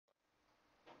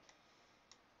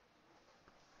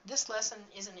This lesson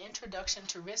is an introduction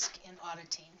to risk in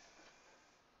auditing.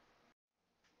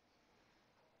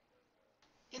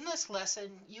 In this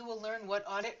lesson, you will learn what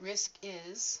audit risk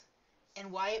is and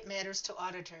why it matters to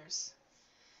auditors.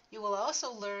 You will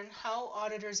also learn how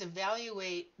auditors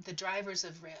evaluate the drivers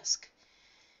of risk.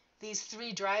 These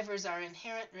three drivers are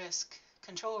inherent risk,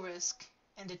 control risk,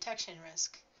 and detection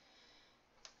risk.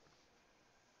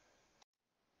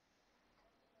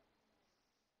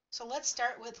 So let's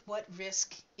start with what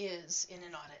risk is in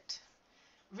an audit.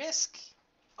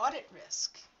 Audit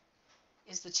risk,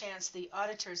 is the chance the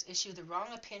auditors issue the wrong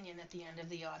opinion at the end of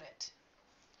the audit.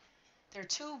 There are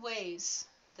two ways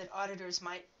that auditors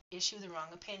might issue the wrong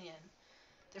opinion.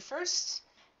 The first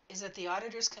is that the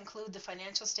auditors conclude the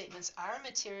financial statements are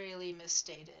materially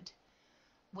misstated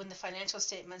when the financial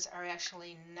statements are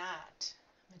actually not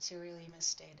materially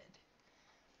misstated.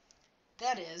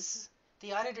 That is,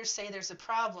 the auditors say there's a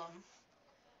problem,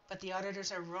 but the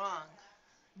auditors are wrong.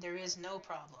 There is no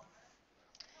problem.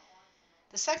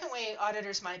 The second way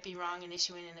auditors might be wrong in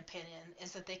issuing an opinion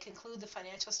is that they conclude the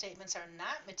financial statements are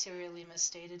not materially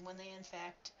misstated when they in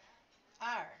fact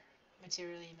are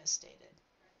materially misstated.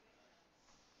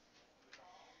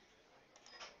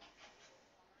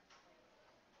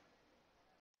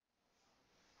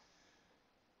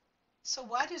 So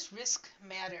why does risk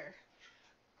matter?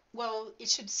 Well, it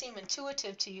should seem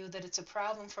intuitive to you that it's a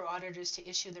problem for auditors to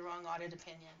issue the wrong audit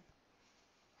opinion.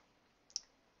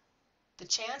 The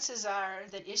chances are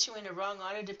that issuing a wrong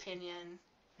audit opinion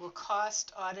will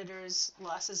cost auditors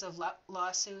losses of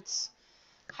lawsuits,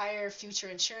 higher future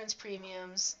insurance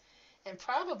premiums, and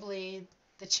probably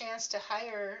the chance to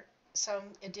hire some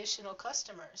additional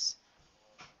customers.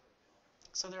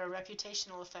 So there are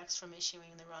reputational effects from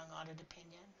issuing the wrong audit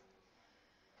opinion.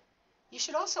 You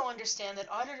should also understand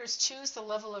that auditors choose the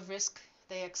level of risk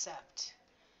they accept.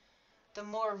 The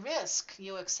more risk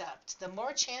you accept, the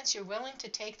more chance you're willing to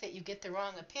take that you get the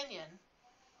wrong opinion,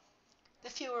 the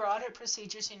fewer audit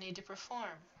procedures you need to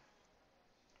perform.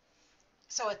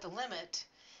 So at the limit,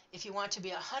 if you want to be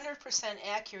 100%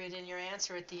 accurate in your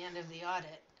answer at the end of the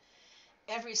audit,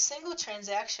 every single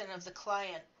transaction of the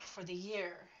client for the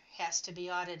year has to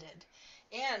be audited,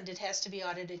 and it has to be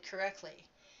audited correctly.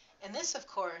 And this, of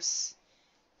course,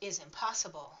 is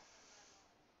impossible.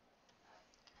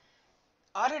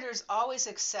 Auditors always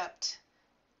accept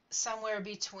somewhere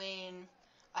between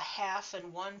 0.5%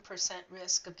 and 1%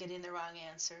 risk of getting the wrong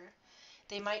answer.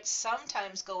 They might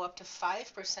sometimes go up to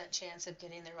 5% chance of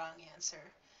getting the wrong answer.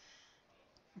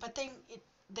 But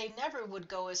they never would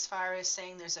go as far as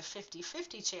saying there's a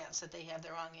 50-50 chance that they have the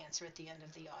wrong answer at the end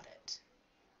of the audit.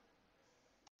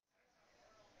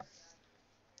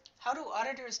 How do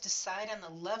auditors decide on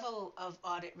the level of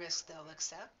audit risk they'll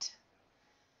accept?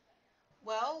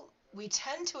 Well, we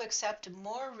tend to accept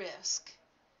more risk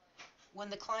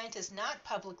when the client is not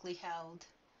publicly held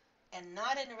and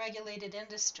not in a regulated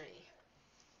industry.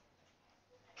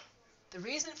 The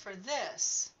reason for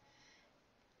this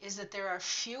is that there are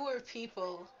fewer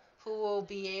people who will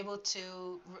be able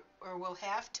to or will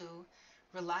have to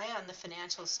rely on the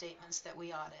financial statements that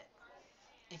we audit.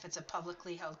 If it's a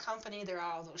publicly held company, there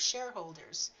are all those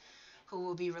shareholders who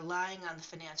will be relying on the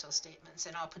financial statements,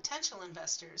 and all potential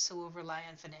investors who will rely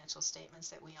on financial statements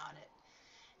that we audit.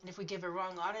 And if we give a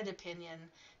wrong audit opinion,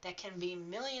 that can be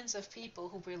millions of people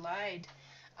who relied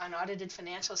on audited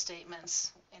financial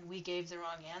statements, and we gave the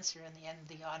wrong answer in the end of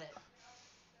the audit.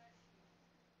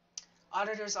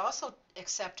 Auditors also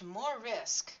accept more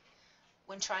risk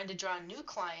when trying to draw new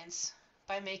clients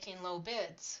by making low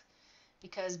bids,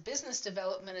 because business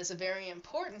development is a very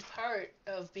important part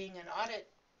of being an audit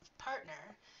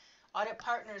partner. Audit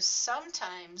partners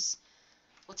sometimes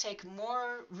will take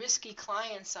more risky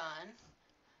clients on,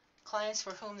 clients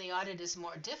for whom the audit is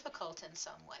more difficult in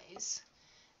some ways,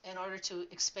 in order to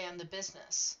expand the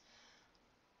business.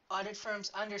 Audit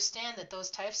firms understand that those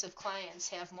types of clients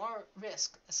have more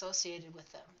risk associated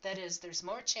with them. That is, there's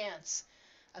more chance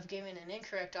of giving an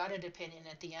incorrect audit opinion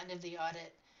at the end of the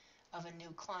audit of a new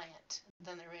client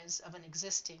than there is of an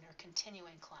existing or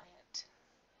continuing client.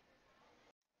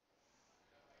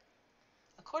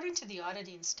 According to the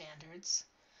auditing standards,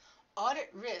 audit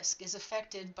risk is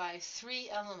affected by three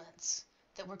elements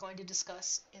that we're going to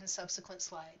discuss in subsequent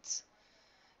slides.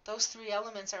 Those three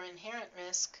elements are inherent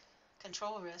risk,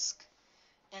 control risk,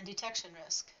 and detection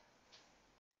risk.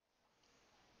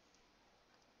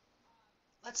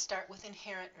 Let's start with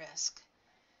inherent risk.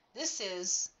 This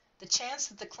is the chance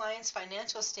that the client's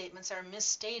financial statements are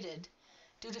misstated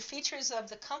due to features of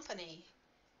the company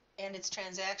and its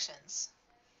transactions.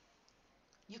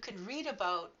 You can read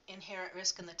about inherent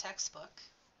risk in the textbook.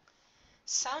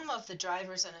 Some of the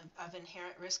drivers of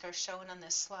inherent risk are shown on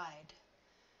this slide.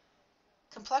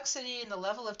 Complexity in the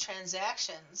level of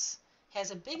transactions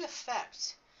has a big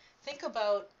effect. Think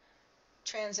about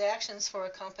transactions for a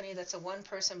company that's a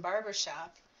one-person barber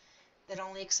shop that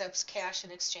only accepts cash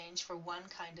in exchange for one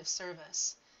kind of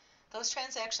service. Those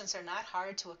transactions are not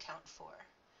hard to account for.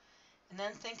 And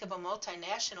then think of a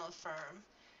multinational firm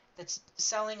that's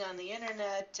selling on the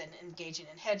internet and engaging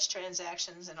in hedge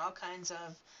transactions and all kinds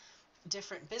of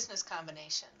different business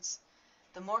combinations.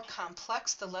 The more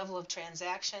complex the level of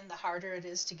transaction, the harder it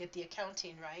is to get the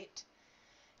accounting right.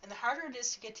 And the harder it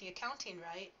is to get the accounting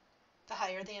right, the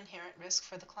higher the inherent risk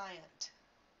for the client.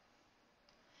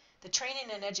 The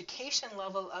training and education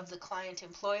level of the client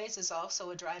employees is also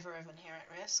a driver of inherent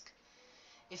risk.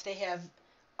 If they have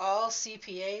all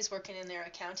CPAs working in their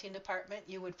accounting department,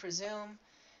 you would presume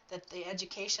that the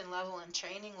education level and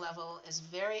training level is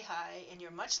very high and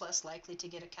you're much less likely to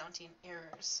get accounting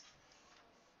errors.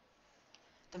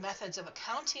 The methods of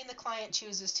accounting the client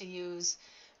chooses to use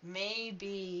may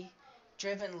be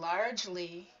driven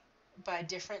largely by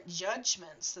different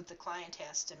judgments that the client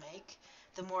has to make.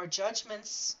 The more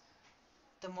judgments,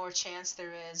 the more chance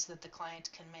there is that the client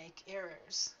can make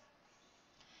errors.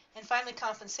 And finally,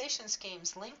 compensation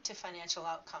schemes linked to financial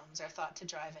outcomes are thought to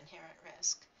drive inherent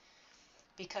risk,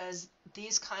 because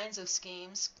these kinds of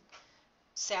schemes,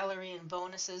 salary and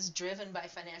bonuses driven by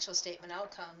financial statement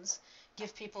outcomes,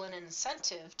 give people an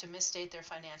incentive to misstate their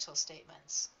financial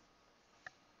statements.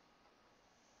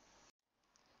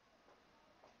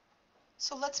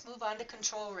 So let's move on to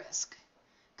control risk.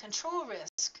 Control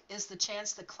risk is the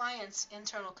chance the client's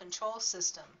internal control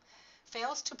system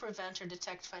fails to prevent or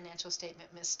detect financial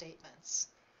statement misstatements.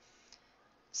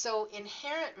 So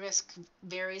inherent risk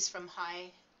varies from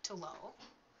high to low.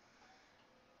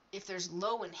 If there's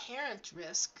low inherent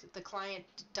risk, the client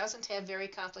doesn't have very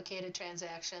complicated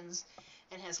transactions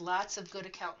and has lots of good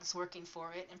accountants working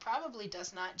for it and probably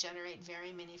does not generate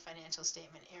very many financial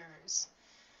statement errors.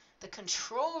 The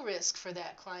control risk for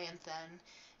that client then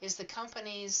is the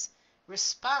company's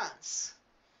response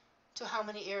to how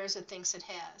many errors it thinks it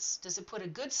has. Does it put a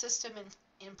good system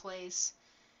in place,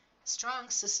 strong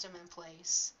system in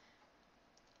place?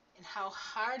 And how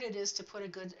hard it is to put a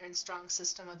good and strong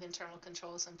system of internal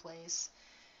controls in place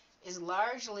is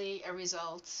largely a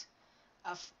result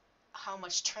of how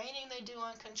much training they do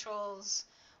on controls,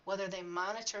 whether they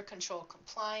monitor control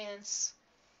compliance,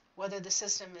 whether the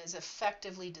system is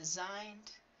effectively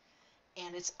designed,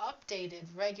 and it's updated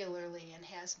regularly and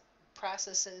has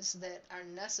processes that are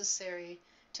necessary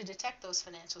to detect those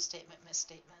financial statement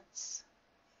misstatements.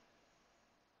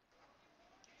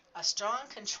 A strong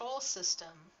control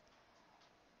system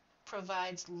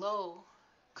provides low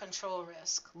control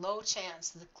risk, low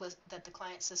chance that the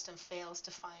client system fails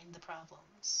to find the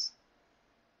problems.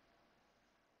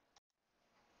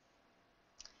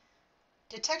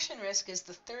 Detection risk is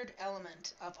the third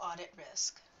element of audit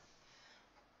risk.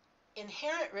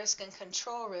 Inherent risk and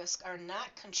control risk are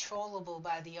not controllable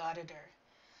by the auditor.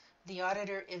 The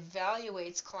auditor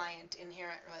evaluates client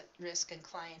inherent risk and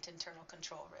client internal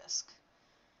control risk.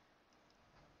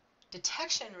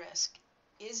 Detection risk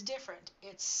is different.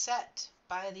 It's set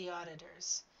by the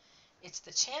auditors. It's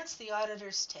the chance the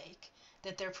auditors take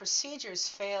that their procedures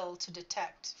fail to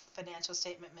detect financial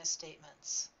statement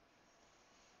misstatements.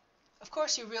 Of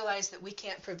course, you realize that we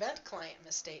can't prevent client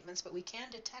misstatements, but we can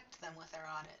detect them with our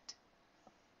audit.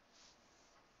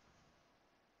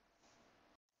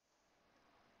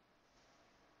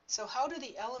 So how do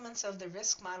the elements of the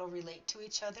risk model relate to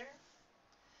each other?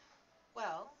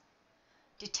 Well,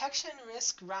 detection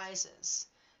risk rises.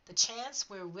 The chance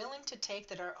we're willing to take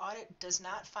that our audit does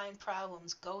not find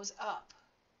problems goes up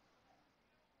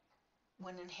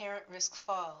when inherent risk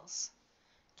falls.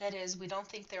 That is, we don't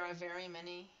think there are very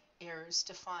many errors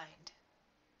to find,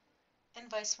 and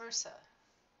vice versa.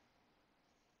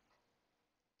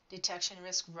 Detection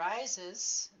risk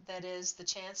rises, that is, the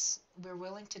chance we're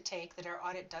willing to take that our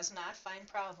audit does not find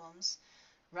problems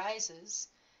rises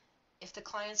if the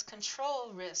client's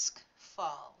control risk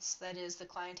falls, that is, the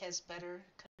client has better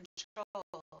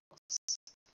controls.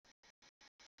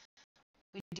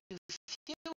 We do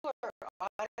fewer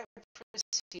audit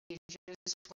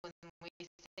procedures when we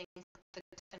think the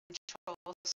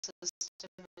control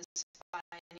system is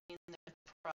finding the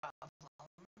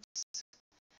problems,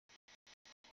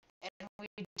 and we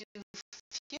do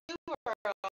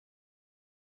fewer.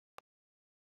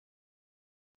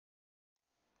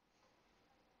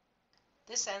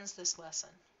 This ends this lesson.